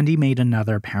 So Wendy made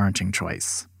another parenting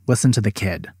choice. Listen to the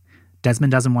kid.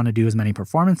 Desmond doesn't want to do as many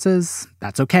performances.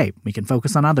 That's okay. We can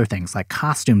focus on other things like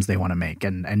costumes they want to make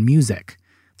and music.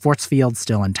 Force Field's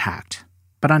still intact.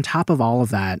 But on top of all of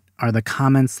that are the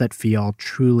comments that feel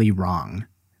truly wrong.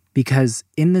 Because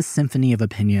in this symphony of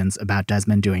opinions about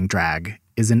Desmond doing drag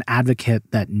is an advocate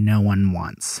that no one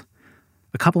wants.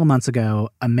 A couple of months ago,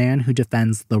 a man who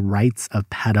defends the rights of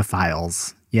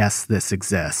pedophiles, yes, this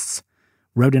exists,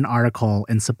 wrote an article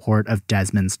in support of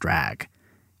Desmond's drag.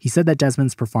 He said that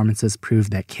Desmond's performances prove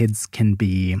that kids can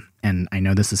be, and I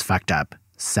know this is fucked up,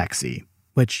 sexy,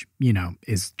 which,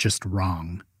 is just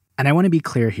wrong. And I want to be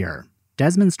clear here.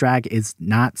 Desmond's drag is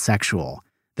not sexual.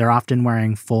 They're often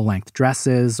wearing full-length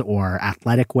dresses or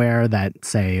athletic wear that,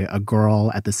 say, a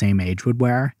girl at the same age would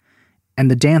wear.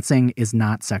 And the dancing is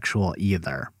not sexual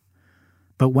either.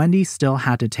 But Wendy still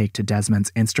had to take to Desmond's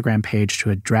Instagram page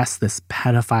to address this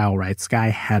pedophile rights guy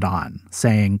head-on,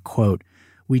 saying, quote,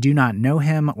 "We do not know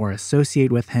him or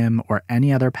associate with him or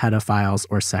any other pedophiles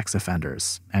or sex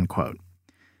offenders," end quote.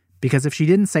 Because if she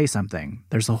didn't say something,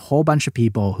 there's a whole bunch of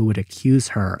people who would accuse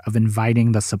her of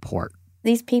inviting the support.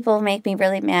 These people make me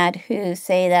really mad who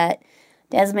say that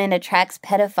Desmond attracts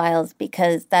pedophiles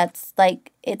because that's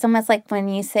like, it's almost like when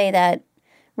you say that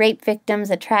rape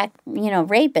victims attract,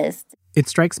 rapists. It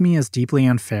strikes me as deeply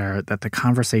unfair that the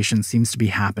conversation seems to be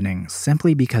happening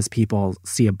simply because people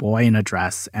see a boy in a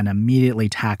dress and immediately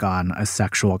tack on a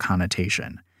sexual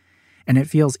connotation. And it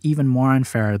feels even more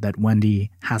unfair that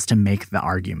Wendy has to make the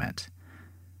argument.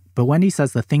 But Wendy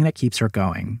says the thing that keeps her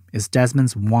going is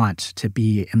Desmond's want to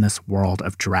be in this world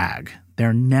of drag,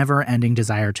 their never-ending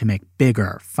desire to make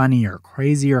bigger, funnier,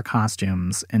 crazier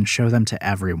costumes and show them to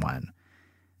everyone.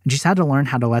 And she's had to learn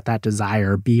how to let that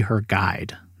desire be her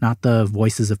guide, not the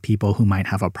voices of people who might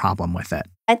have a problem with it.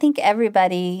 I think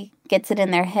everybody gets it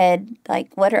in their head,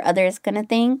 like, what are others going to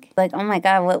think? Like, oh my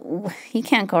God, you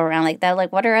can't go around like that.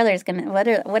 Like, what are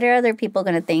other people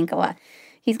going to think?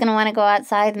 He's going to want to go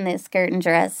outside in this skirt and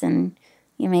dress, and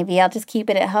maybe I'll just keep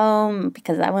it at home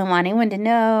because I wouldn't want anyone to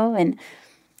know. And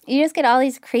you just get all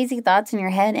these crazy thoughts in your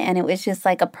head, and it was just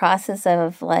like a process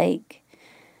of like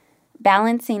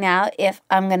balancing out if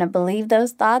I'm going to believe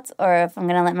those thoughts or if I'm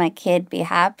going to let my kid be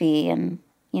happy, and,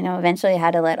 eventually I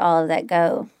had to let all of that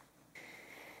go.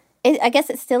 I guess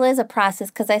it still is a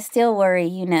process because I still worry,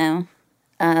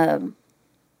 to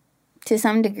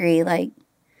some degree, like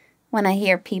when I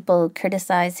hear people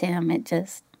criticize him,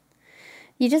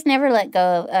 you just never let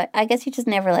go. I guess you just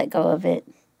never let go of it.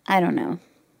 I don't know.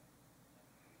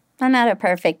 I'm not a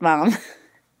perfect mom.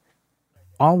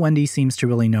 All Wendy seems to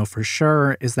really know for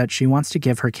sure is that she wants to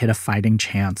give her kid a fighting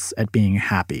chance at being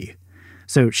happy.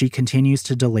 So she continues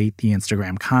to delete the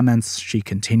Instagram comments. She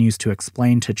continues to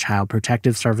explain to Child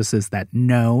Protective Services that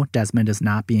no, Desmond is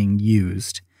not being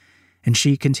used. And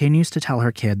she continues to tell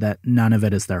her kid that none of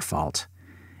it is their fault.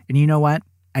 And you know what?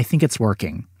 I think it's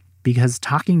working. Because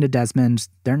talking to Desmond,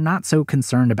 they're not so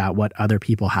concerned about what other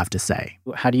people have to say.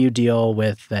 How do you deal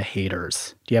with the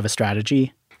haters? Do you have a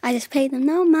strategy? I just pay them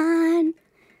no mind.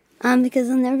 Because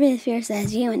on the Fear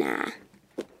says you and I.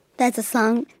 That's a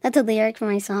song. That's a lyric for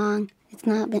my song.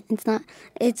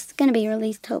 It's going to be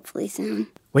released hopefully soon.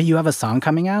 Wait, you have a song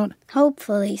coming out?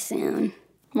 Hopefully soon.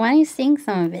 Why don't you sing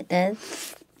some of it, Des?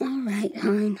 All right,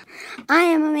 hon. I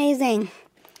am amazing.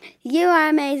 You are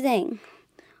amazing.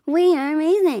 We are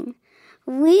amazing.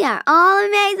 We are all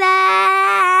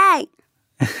amazing.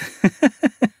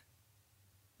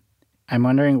 I'm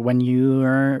wondering, when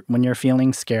you're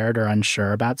feeling scared or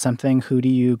unsure about something, who do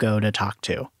you go to talk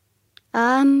to?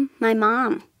 My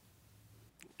mom.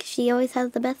 She always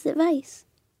has the best advice.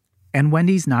 And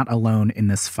Wendy's not alone in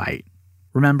this fight.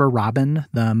 Remember Robin,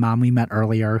 the mom we met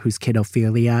earlier whose kid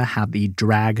Ophelia had the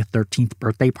drag 13th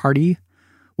birthday party?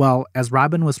 Well, as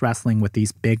Robin was wrestling with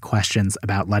these big questions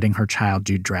about letting her child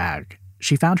do drag,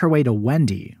 she found her way to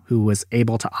Wendy, who was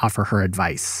able to offer her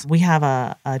advice. We have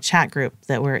a chat group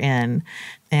that we're in,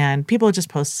 and people just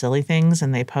post silly things,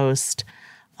 and they post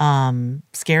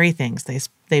scary things.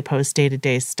 They post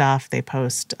day-to-day stuff. They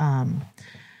post,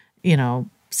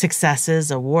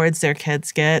 successes, awards their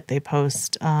kids get. They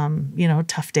post,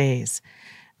 tough days.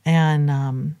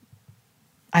 And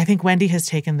I think Wendy has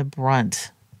taken the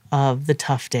brunt of the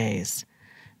tough days,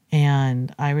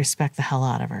 and I respect the hell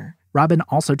out of her. Robin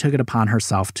also took it upon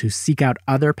herself to seek out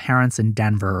other parents in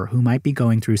Denver who might be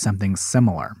going through something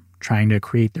similar, trying to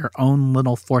create their own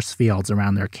little force fields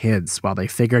around their kids while they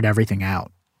figured everything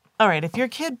out. All right, if your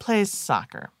kid plays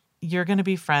soccer, you're going to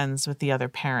be friends with the other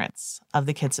parents of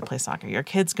the kids that play soccer. Your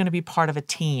kid's going to be part of a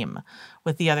team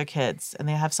with the other kids, and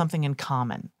they have something in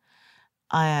common.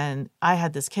 And I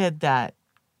had this kid that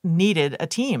needed a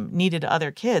team, needed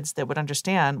other kids that would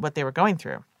understand what they were going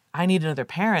through. I needed other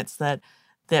parents that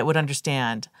would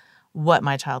understand what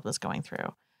my child was going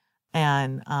through.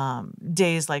 And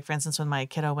days like, for instance, when my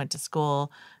kiddo went to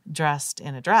school dressed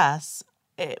in a dress,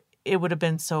 it would have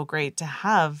been so great to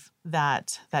have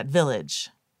that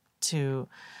village to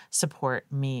support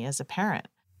me as a parent.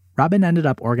 Robin ended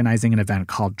up organizing an event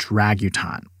called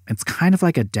Dragutant. It's kind of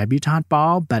like a debutante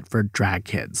ball, but for drag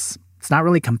kids. It's not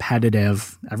really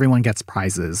competitive. Everyone gets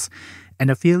prizes. And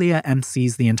Ophelia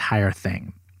MCs the entire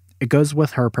thing. It goes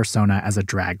with her persona as a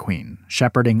drag queen,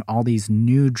 shepherding all these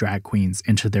new drag queens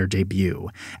into their debut,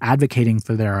 advocating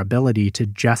for their ability to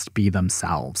just be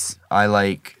themselves. I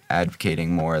like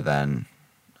advocating more than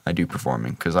I do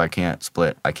performing because I can't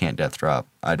split, I can't death drop,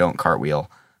 I don't cartwheel.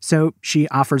 So she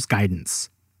offers guidance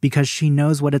because she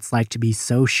knows what it's like to be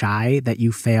so shy that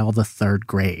you fail the third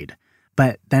grade.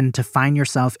 But then to find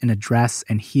yourself in a dress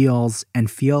and heels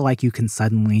and feel like you can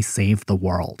suddenly save the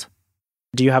world.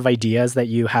 Do you have ideas that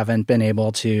you haven't been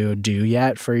able to do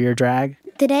yet for your drag?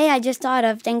 Today I just thought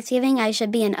of Thanksgiving I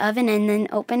should be an oven and then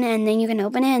open it, and then you can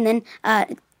open it and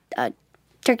then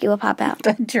turkey will pop out.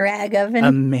 The drag oven.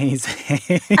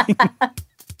 Amazing.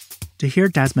 To hear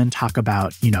Desmond talk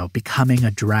about, becoming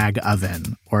a drag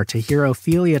oven, or to hear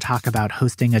Ophelia talk about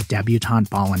hosting a debutante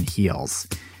ball in heels,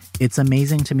 it's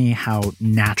amazing to me how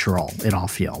natural it all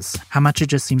feels, how much it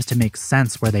just seems to make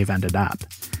sense where they've ended up.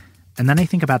 And then I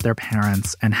think about their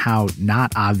parents and how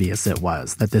not obvious it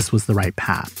was that this was the right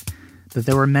path, that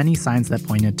there were many signs that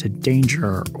pointed to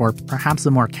danger or perhaps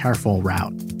a more careful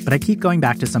route. But I keep going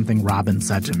back to something Robin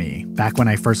said to me back when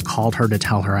I first called her to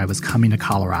tell her I was coming to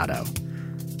Colorado.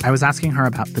 I was asking her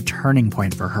about the turning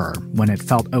point for her when it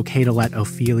felt okay to let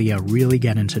Ophelia really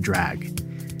get into drag.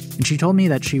 And she told me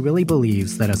that she really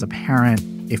believes that as a parent,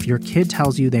 if your kid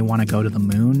tells you they want to go to the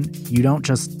moon, you don't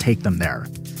just take them there.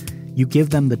 You give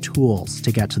them the tools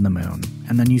to get to the moon,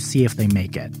 and then you see if they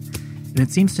make it. And it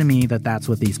seems to me that that's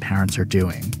what these parents are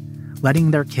doing,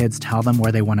 letting their kids tell them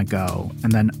where they want to go,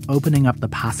 and then opening up the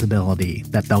possibility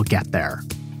that they'll get there.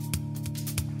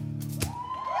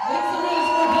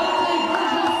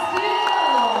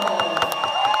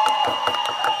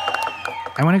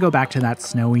 I want to go back to that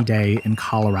snowy day in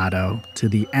Colorado, to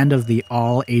the end of the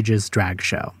all-ages drag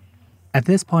show. At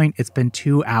this point, it's been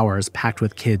 2 hours packed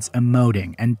with kids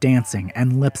emoting and dancing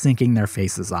and lip-syncing their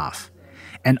faces off.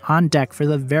 And on deck for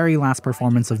the very last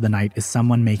performance of the night is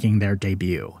someone making their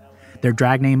debut. Their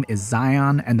drag name is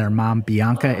Zion, and their mom,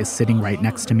 Bianca, is sitting right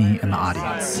next to me in the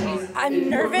audience. I'm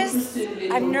nervous.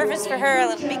 I'm nervous for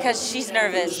her because she's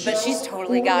nervous, but she's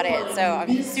totally got it, so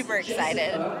I'm super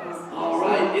excited. All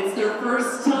right, it's their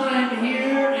first time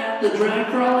here at the Drag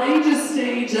for All Ages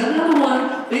stage. Another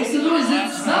one. Make some noise.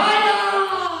 It's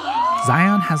Zion!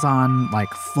 Zion has on,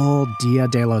 full Dia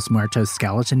de los Muertos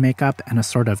skeleton makeup and a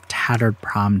sort of tattered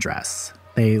prom dress.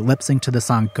 They lip-sync to the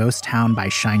song Ghost Town by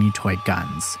Shiny Toy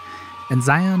Guns. And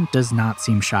Zion does not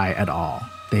seem shy at all.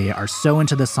 They are so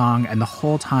into the song, and the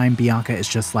whole time Bianca is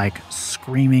just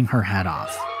screaming her head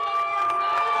off.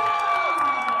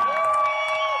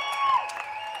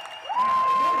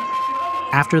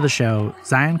 After the show,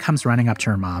 Zion comes running up to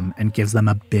her mom and gives them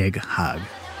a big hug.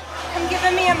 Come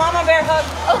giving me a mama bear hug.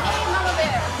 Okay, mama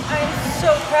bear. I'm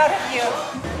so proud of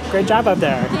you. Great job up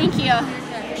there. Thank you.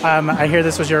 I hear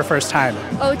this was your first time.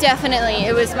 Oh, definitely.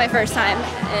 It was my first time.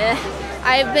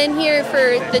 I've been here for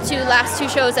the last two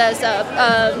shows as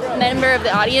a member of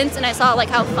the audience, and I saw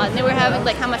how fun they were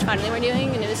having, how much fun they were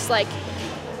doing, and it was I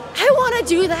want to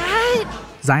do that.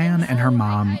 Zion and her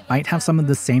mom might have some of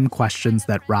the same questions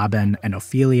that Robin and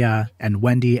Ophelia and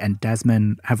Wendy and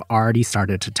Desmond have already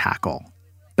started to tackle.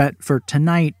 But for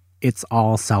tonight, it's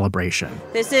all celebration.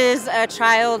 This is a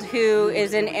child who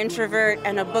is an introvert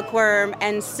and a bookworm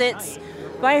and sits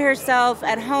by herself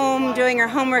at home doing her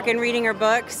homework and reading her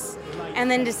books.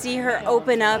 And then to see her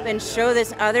open up and show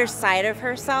this other side of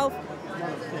herself,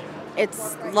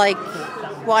 it's like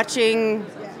watching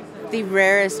the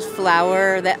rarest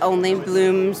flower that only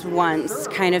blooms once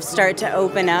kind of start to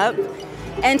open up.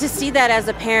 And to see that as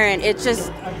a parent,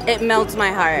 it melts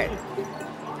my heart.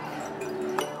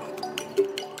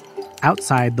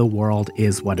 Outside, the world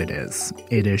is what it is.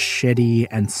 It is shitty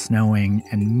and snowing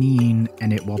and mean,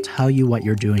 and it will tell you what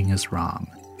you're doing is wrong.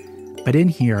 But in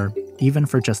here, even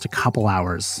for just a couple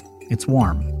hours, it's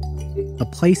warm. A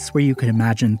place where you could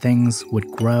imagine things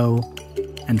would grow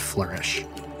and flourish.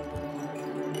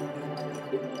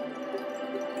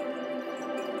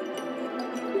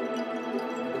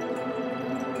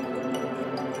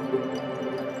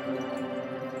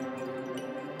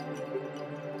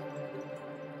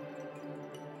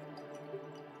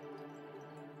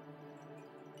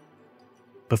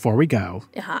 Before we go,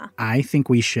 I think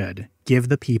we should give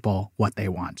the people what they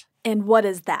want. And what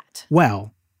is that?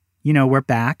 Well, we're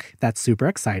back. That's super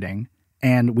exciting.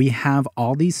 And we have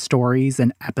all these stories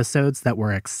and episodes that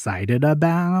we're excited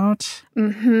about.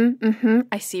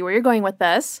 I see where you're going with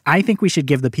this. I think we should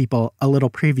give the people a little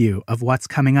preview of what's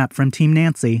coming up from Team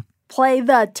Nancy. Play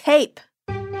the tape.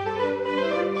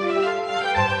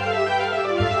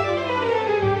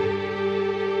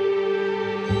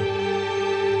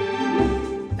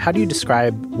 How do you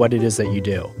describe what it is that you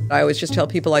do? I always just tell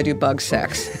people I do bug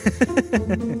sex.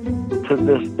 To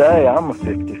this day, I'm a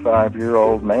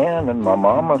 55-year-old man, and my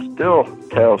mama still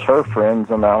tells her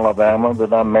friends in Alabama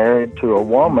that I'm married to a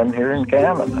woman here in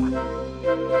Canada.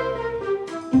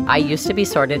 I used to be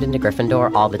sorted into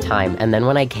Gryffindor all the time, and then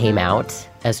when I came out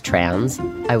as trans,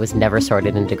 I was never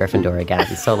sorted into Gryffindor again.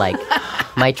 So,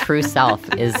 my true self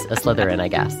is a Slytherin, I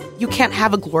guess. You can't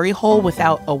have a glory hole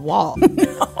without a wall.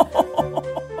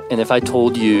 And if I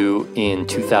told you in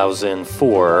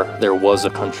 2004 there was a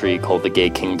country called the Gay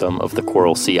Kingdom of the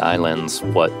Coral Sea Islands,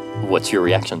 what's your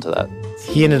reaction to that?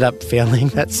 He ended up failing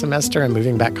that semester and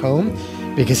moving back home,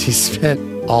 because he spent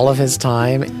all of his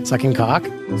time sucking cock.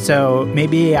 So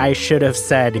maybe I should have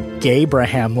said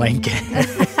Gabraham Lincoln.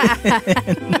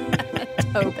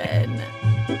 Tobin.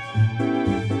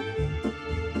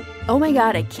 Oh my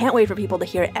God, I can't wait for people to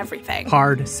hear everything.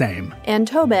 Hard same. And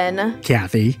Tobin.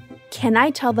 Kathy. Can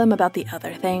I tell them about the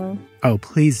other thing? Oh,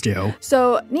 please do.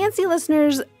 So, Nancy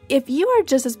listeners, if you are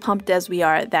just as pumped as we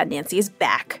are that Nancy is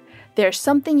back, there's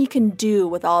something you can do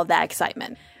with all of that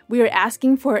excitement. We are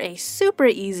asking for a super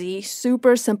easy,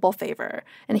 super simple favor.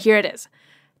 And here it is.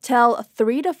 Tell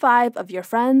 3 to 5 of your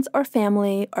friends or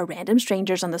family or random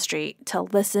strangers on the street to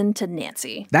listen to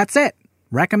Nancy. That's it.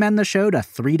 Recommend the show to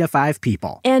 3 to 5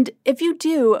 people. And if you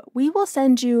do, we will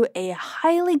send you a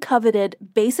highly coveted,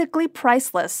 basically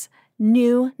priceless,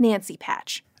 new Nancy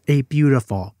patch. A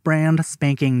beautiful, brand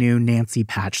spanking new Nancy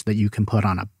patch that you can put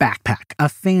on a backpack, a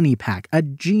fanny pack, a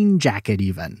jean jacket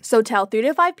even. So tell 3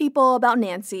 to 5 people about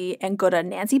Nancy and go to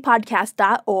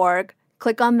nancypodcast.org.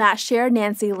 Click on that Share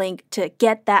Nancy link to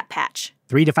get that patch.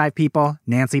 3 to 5 people,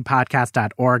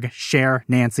 nancypodcast.org, Share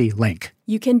Nancy link.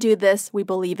 You can do this. We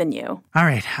believe in you. All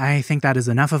right, I think that is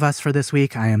enough of us for this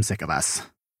week. I am sick of us.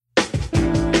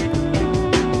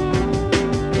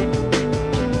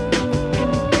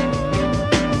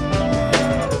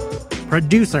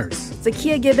 Producers.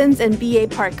 Zakia Gibbons and B.A.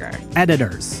 Parker.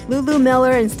 Editors. Lulu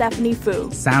Miller and Stephanie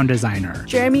Fu. Sound designer.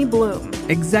 Jeremy Bloom.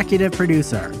 Executive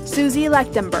producer. Susie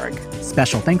Lechtenberg.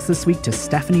 Special thanks this week to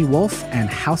Stephanie Wolf and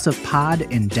House of Pod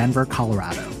in Denver,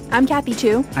 Colorado. I'm Kathy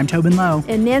Chu. I'm Tobin Lowe.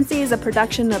 And Nancy is a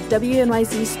production of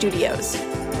WNYC Studios.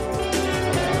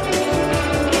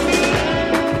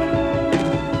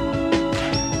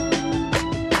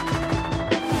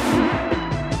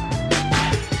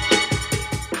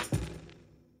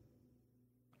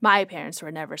 My parents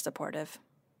were never supportive.